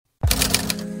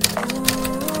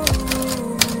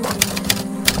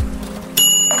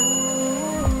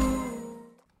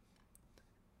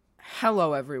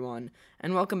Hello, everyone,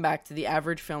 and welcome back to the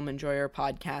Average Film Enjoyer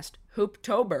podcast,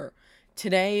 Hooptober.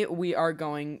 Today, we are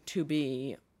going to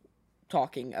be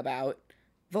talking about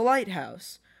The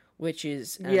Lighthouse, which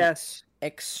is an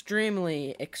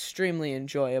extremely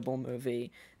enjoyable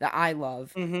movie that I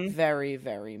love very,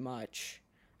 very much.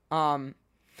 I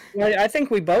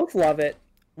think we both love it.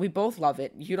 We both love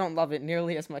it. You don't love it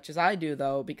nearly as much as I do,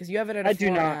 though, because you have it at a 4.5. I do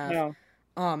not, no.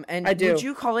 And I do. Would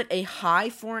you call it a high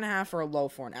 4.5 or a low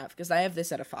 4.5? Because I have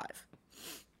this at a 5.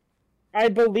 I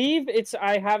believe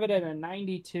I have it at a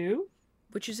 92.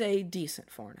 Which is a decent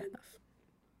 4.5.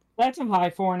 That's a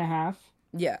high 4.5.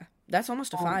 Yeah, that's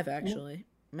almost a 5, actually.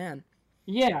 Man.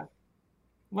 Yeah.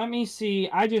 Let me see.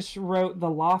 I just wrote The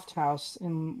Lighthouse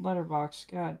in Letterboxd.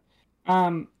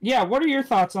 God. Yeah, what are your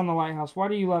thoughts on The Lighthouse? Why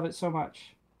do you love it so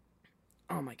much?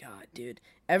 Oh my god, dude.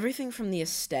 Everything from the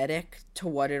aesthetic to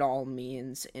what it all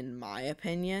means, in my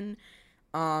opinion.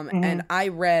 And I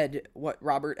read what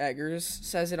Robert Eggers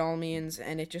says it all means,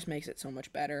 and it just makes it so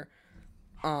much better.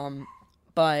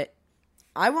 But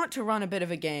I want to run a bit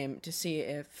of a game to see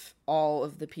if all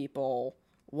of the people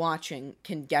watching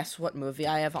can guess what movie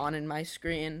I have on in my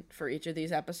screen for each of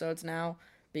these episodes now,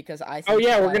 because I think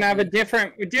we're going to have a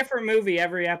different movie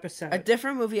every episode. A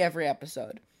different movie every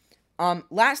episode.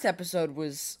 Last episode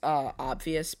was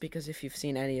obvious because if you've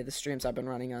seen any of the streams I've been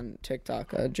running on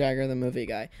TikTok, Jagger the Movie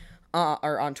Guy,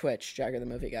 or on Twitch, Jagger the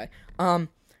Movie Guy,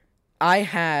 I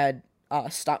had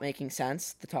Stop Making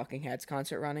Sense, the Talking Heads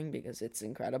concert running because it's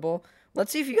incredible.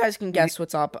 Let's see if you guys can guess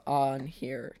what's up on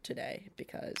here today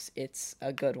because it's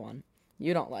a good one.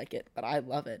 You don't like it, but I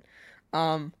love it.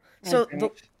 The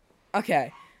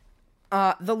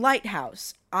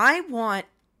Lighthouse. I'm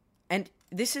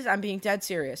being dead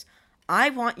serious. I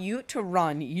want you to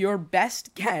run your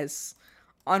best guess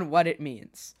on what it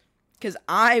means. Because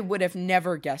I would have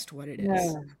never guessed what it is.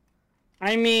 Yeah.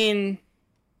 I mean,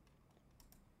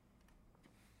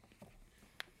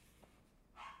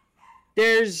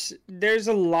 there's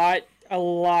a lot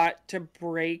to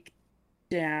break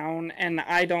down, and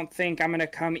I don't think I'm going to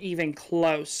come even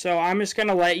close. So I'm just going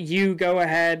to let you go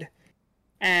ahead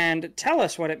and tell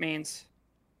us what it means.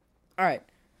 All right.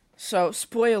 So,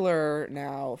 spoiler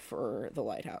now for The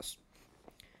Lighthouse.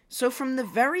 So, from the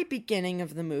very beginning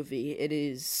of the movie, it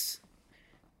is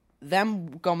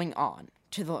them going on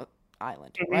to the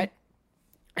island, right?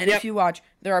 And if you watch,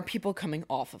 there are people coming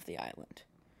off of the island.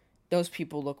 Those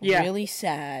people look really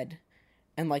sad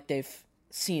and like they've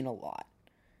seen a lot.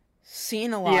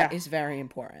 Seeing a lot is very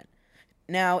important.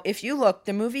 Now, if you look,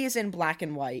 the movie is in black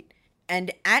and white,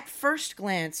 and at first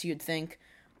glance, you'd think,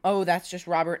 oh, that's just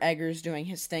Robert Eggers doing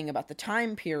his thing about the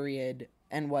time period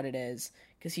and what it is,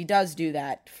 because he does do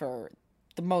that for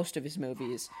the most of his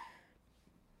movies.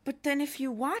 But then if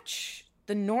you watch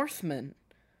The Northman,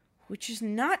 which is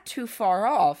not too far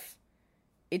off,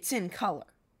 it's in color.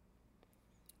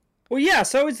 Well, yeah,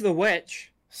 so is The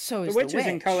Witch. So is The Witch is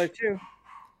in color, too.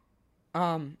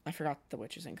 I forgot The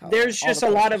Witch is in color. There's just a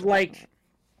lot of, like,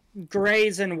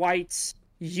 grays and whites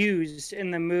used in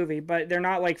the movie, but they're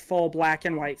not like full black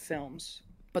and white films.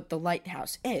 But The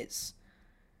Lighthouse is.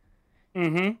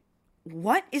 Mm-hmm.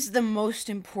 What is the most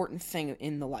important thing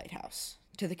in The Lighthouse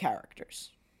to the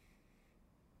characters?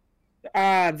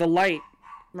 The light,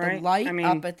 right? The light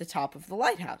up at the top of the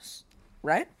lighthouse,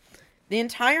 right? The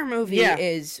entire movie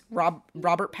is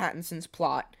Robert Pattinson's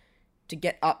plot to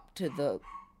get up to the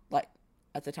light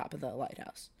at the top of the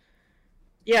lighthouse.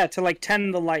 Yeah, to like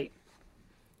tend the light.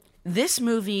 This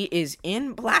movie is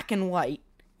in black and white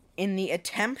in the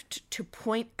attempt to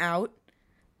point out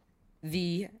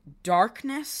the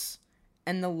darkness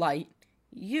and the light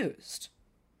used.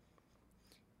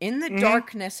 In the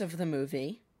darkness of the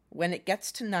movie, when it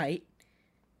gets to night,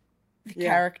 the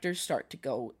characters start to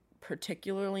go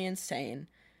particularly insane,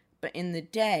 but in the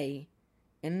day,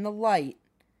 in the light,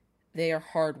 they are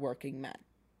hardworking men.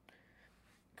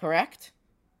 Correct?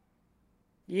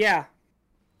 Yeah.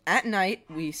 At night,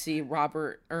 we see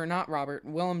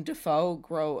Willem Dafoe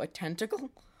grow a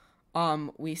tentacle.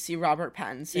 We see Robert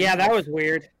Pattinson. Yeah, that was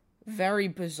weird. Very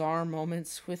bizarre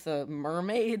moments with a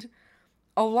mermaid.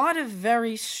 A lot of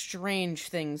very strange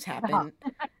things happen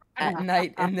at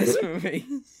night in this movie.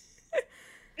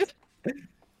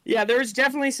 Yeah, there's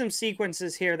definitely some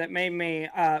sequences here that made me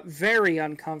very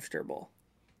uncomfortable.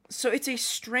 So it's a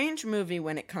strange movie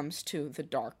when it comes to the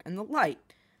dark and the light.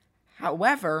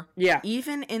 However,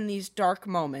 even in these dark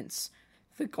moments,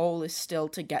 the goal is still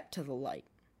to get to the light.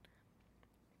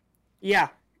 Yeah.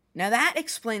 Now that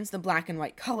explains the black and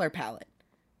white color palette.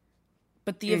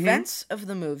 But the events of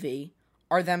the movie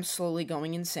are them slowly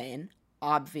going insane,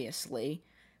 obviously,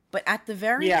 But at the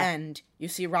very Yeah. end, you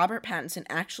see Robert Pattinson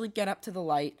actually get up to the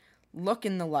light, look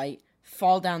in the light,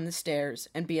 fall down the stairs,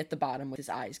 and be at the bottom with his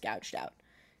eyes gouged out.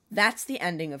 That's the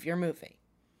ending of your movie.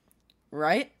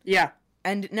 Right? Yeah.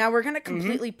 And now we're going to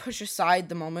completely push aside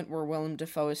the moment where Willem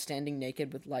Dafoe is standing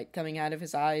naked with light coming out of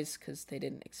his eyes, because they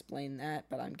didn't explain that,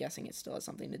 but I'm guessing it still has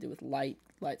something to do with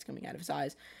lights coming out of his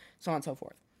eyes, so on and so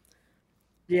forth.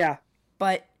 Yeah.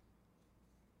 But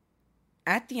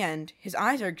at the end, his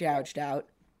eyes are gouged out,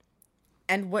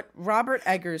 and what Robert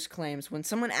Eggers claims when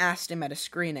someone asked him at a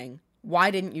screening, why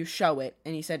didn't you show it?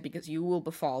 And he said, because you will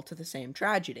befall to the same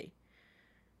tragedy.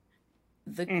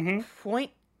 The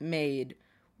point made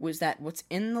was that what's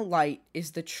in the light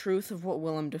is the truth of what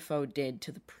Willem Dafoe did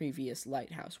to the previous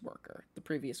Lighthouse worker, the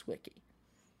previous wiki.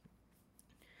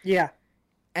 Yeah.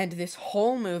 And this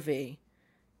whole movie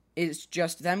is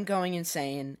just them going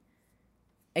insane,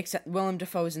 except Willem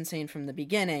Dafoe is insane from the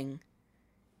beginning,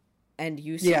 and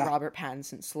you see Robert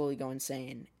Pattinson slowly go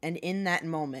insane. And in that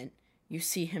moment, you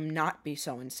see him not be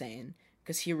so insane,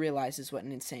 because he realizes what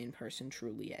an insane person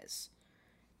truly is.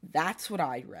 That's what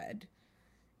I read.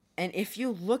 And if you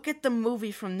look at the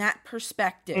movie from that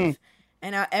perspective,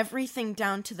 and how everything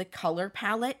down to the color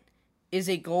palette is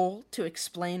a goal to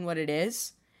explain what it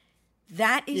is,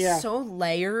 that is so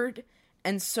layered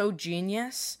and so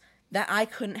genius that I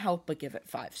couldn't help but give it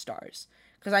 5 stars.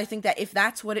 Because I think that if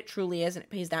that's what it truly is, and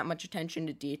it pays that much attention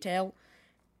to detail,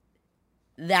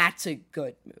 that's a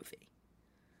good movie.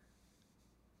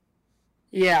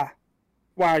 Yeah.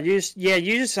 Wow, you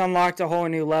just unlocked a whole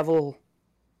new level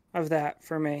of that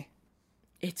for me.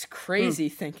 It's crazy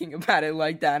thinking about it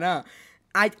like that, huh?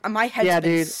 My head's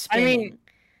been spinning.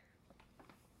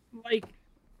 I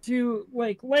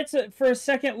mean, let's for a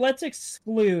second, let's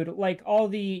exclude all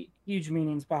the huge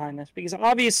meanings behind this, because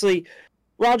obviously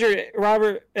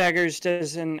Robert Eggers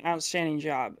does an outstanding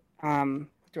job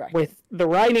with the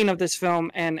writing of this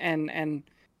film and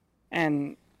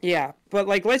yeah, but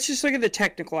let's just look at the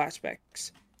technical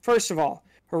aspects. First of all,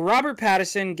 Robert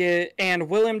Pattinson and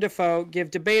Willem Dafoe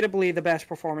give debatably the best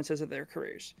performances of their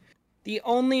careers. The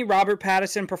only Robert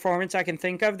Pattinson performance I can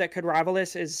think of that could rival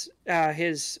this is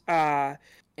his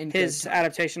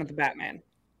adaptation of the Batman.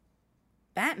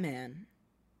 Batman?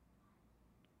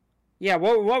 Yeah,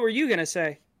 what were you going to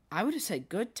say? I would have said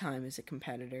Good Time is a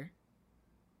competitor.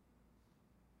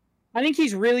 I think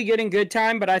he's really good in Good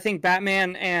Time, but I think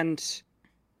Batman and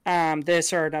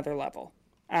this are another level.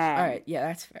 All right, yeah,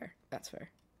 that's fair. That's fair.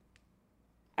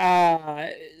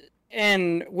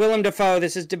 And Willem Dafoe,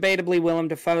 this is debatably Willem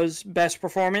Dafoe's best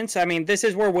performance. I mean, this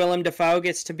is where Willem Dafoe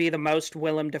gets to be the most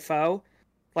Willem Dafoe.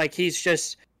 He's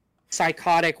just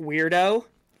psychotic weirdo.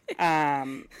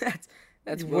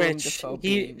 That's Willem Dafoe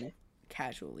being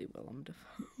casually Willem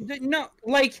Dafoe. No,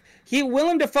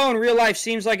 Willem Dafoe in real life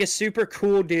seems like a super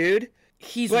cool dude.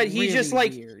 He's just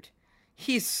weird.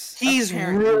 He's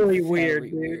really weird,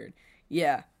 dude.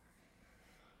 Yeah.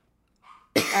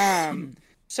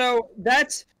 So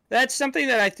that's something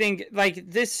that I think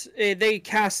this they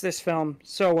cast this film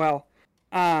so well.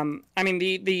 I mean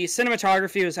the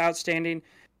cinematography was outstanding.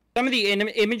 Some of the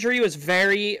imagery was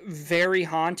very, very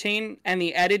haunting, and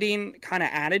the editing kind of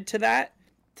added to that.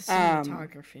 The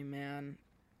cinematography, man.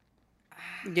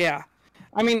 Yeah,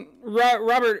 I mean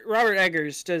Robert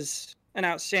Eggers does an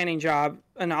outstanding job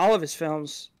in all of his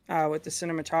films with the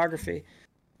cinematography.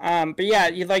 But yeah,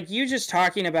 you just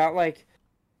talking about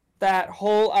that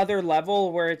whole other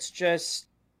level where it's just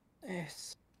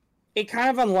it kind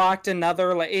of unlocked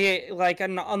another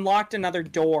unlocked another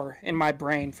door in my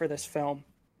brain for this film.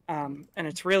 And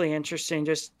it's really interesting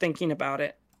just thinking about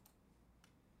it.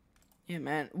 Yeah,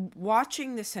 man.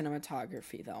 Watching the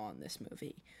cinematography though on this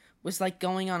movie was like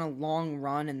going on a long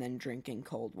run and then drinking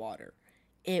cold water.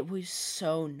 It was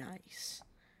so nice.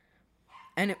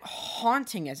 And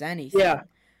haunting as anything. Yeah.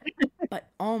 But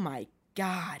oh my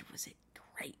god, was it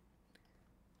great.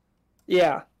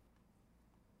 Yeah.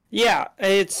 Yeah,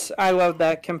 I love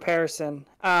that comparison.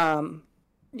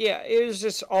 Yeah, it was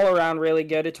just all around really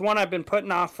good. It's one I've been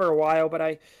putting off for a while, but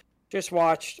I just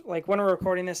watched, when we're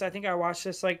recording this, I think I watched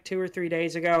this 2 or 3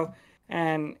 days ago,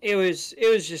 and it was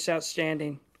just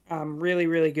outstanding. Really,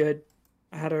 really good.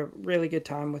 I had a really good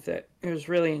time with it. It was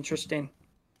really interesting.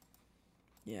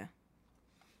 Yeah.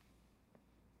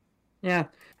 Yeah.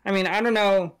 I mean, I don't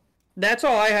know. That's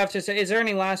all I have to say. Is there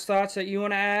any last thoughts that you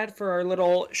want to add for our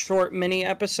little short mini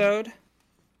episode?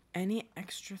 Any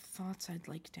extra thoughts I'd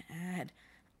like to add?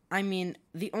 I mean,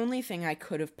 the only thing I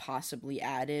could have possibly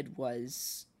added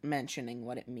was mentioning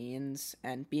what it means,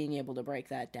 and being able to break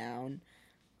that down,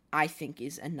 I think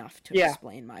is enough to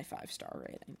explain my 5-star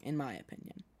rating, in my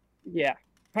opinion. Yeah.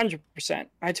 100%.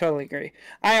 I totally agree.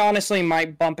 I honestly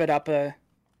might bump it up a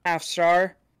half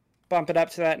star, bump it up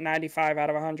to that 95 out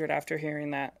of 100 after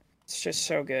hearing that. It's just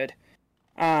so good.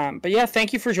 But yeah,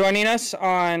 thank you for joining us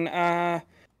on our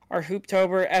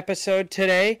Hooptober episode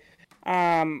today.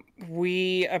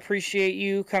 We appreciate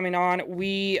you coming on.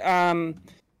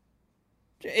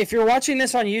 If you're watching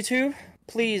this on YouTube,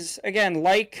 please, again,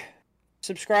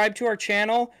 subscribe to our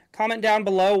channel, comment down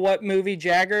below what movie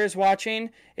Jagger is watching.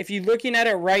 If you're looking at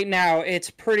it right now, it's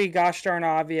pretty gosh darn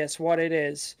obvious what it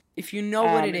is. If you know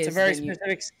what it is, it's a very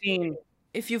specific scene.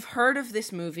 If you've heard of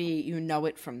this movie, you know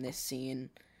it from this scene.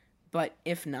 But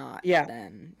if not,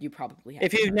 then you probably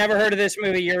haven't. If you've never heard of this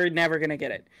movie, you're never going to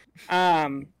get it.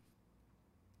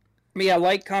 But yeah,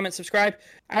 like, comment, subscribe.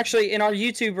 Actually, in our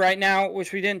YouTube right now,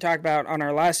 which we didn't talk about on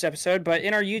our last episode, but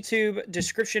in our YouTube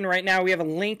description right now, we have a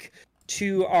link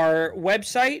to our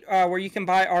website where you can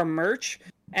buy our merch.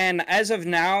 And as of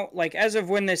now, as of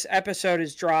when this episode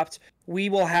is dropped, we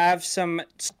will have some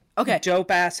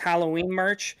dope-ass Halloween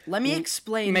merch. Let me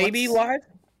explain. Maybe live?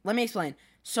 Let me explain.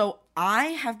 So I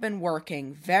have been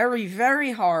working very,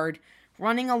 very hard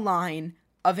running a line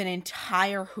of an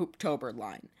entire Hooptober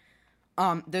line.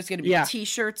 There's going to be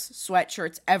t-shirts,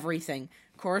 sweatshirts, everything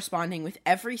corresponding with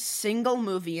every single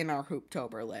movie in our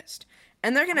Hooptober list.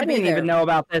 And they're going to be there. I didn't even know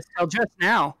about this till just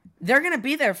now. They're going to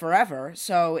be there forever.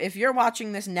 So if you're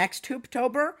watching this next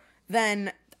Hooptober,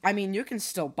 then, I mean, you can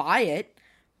still buy it.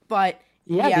 But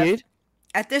dude.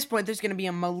 At this point, there's going to be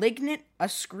a Malignant, a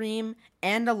Scream,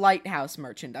 and a Lighthouse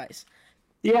merchandise.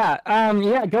 Yeah,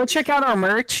 go check out our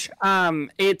merch.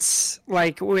 It's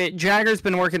Jagger's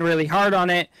been working really hard on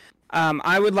it.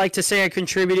 I would like to say I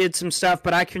contributed some stuff,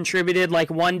 but I contributed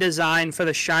one design for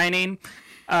The Shining.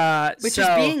 Which is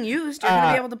being used. You're going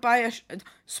to be able to buy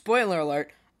spoiler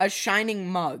alert, a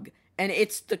Shining mug. And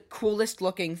it's the coolest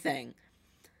looking thing.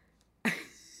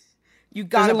 You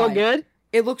gotta buy it. Does it look good?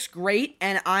 It looks great,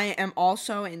 and I am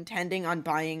also intending on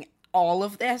buying all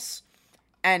of this.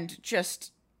 And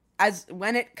just,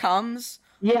 when it comes...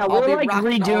 Yeah, we're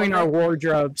redoing our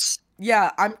wardrobes.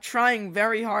 Yeah, I'm trying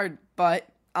very hard, but...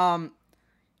 Alright,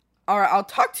 I'll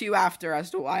talk to you after as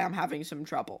to why I'm having some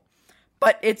trouble.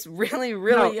 But it's really,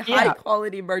 really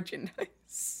high-quality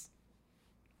merchandise.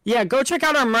 Yeah, go check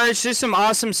out our merch. There's some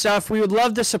awesome stuff. We would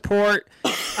love to support.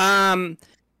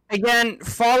 Again,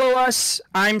 follow us.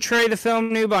 I'm Trey the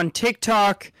Film Noob on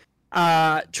TikTok.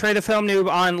 Trey the Film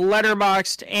Noob on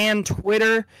Letterboxd and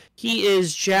Twitter. He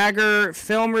is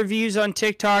JaggerFilmReviews on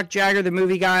TikTok, Jagger the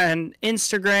Movie Guy on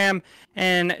Instagram,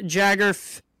 and Jagger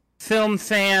Film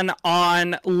Fan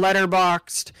on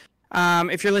Letterboxd.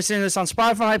 If you're listening to this on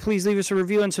Spotify, please leave us a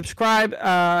review and subscribe.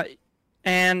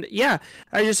 And yeah,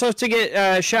 I just love to get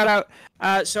a shout out.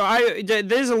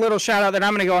 There's a little shout out that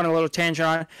I'm going to go on a little tangent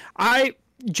on.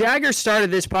 Jagger started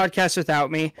this podcast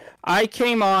without me. I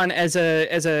came on as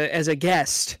a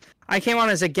guest. I came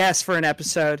on as a guest for an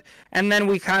episode, and then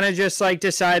we kind of just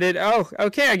decided, oh,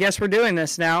 okay, I guess we're doing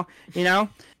this now,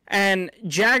 And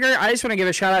Jagger, I just want to give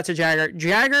a shout out to Jagger.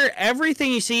 Jagger,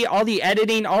 everything you see, all the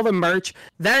editing, all the merch,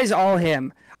 that is all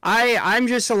him. I'm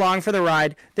just along for the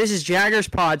ride. This is Jagger's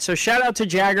pod, so shout out to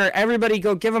Jagger. Everybody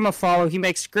go give him a follow. He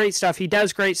makes great stuff. He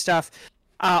does great stuff.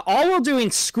 All while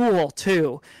doing school,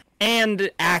 too, and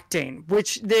acting,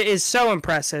 which is so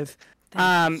impressive.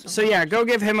 So yeah, go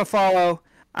give him a follow.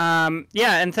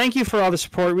 And thank you for all the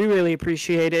support. We really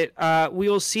appreciate it. We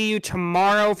will see you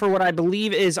tomorrow for what I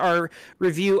believe is our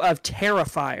review of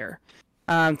Terrifier.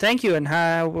 Thank you, and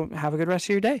have a good rest of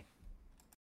your day.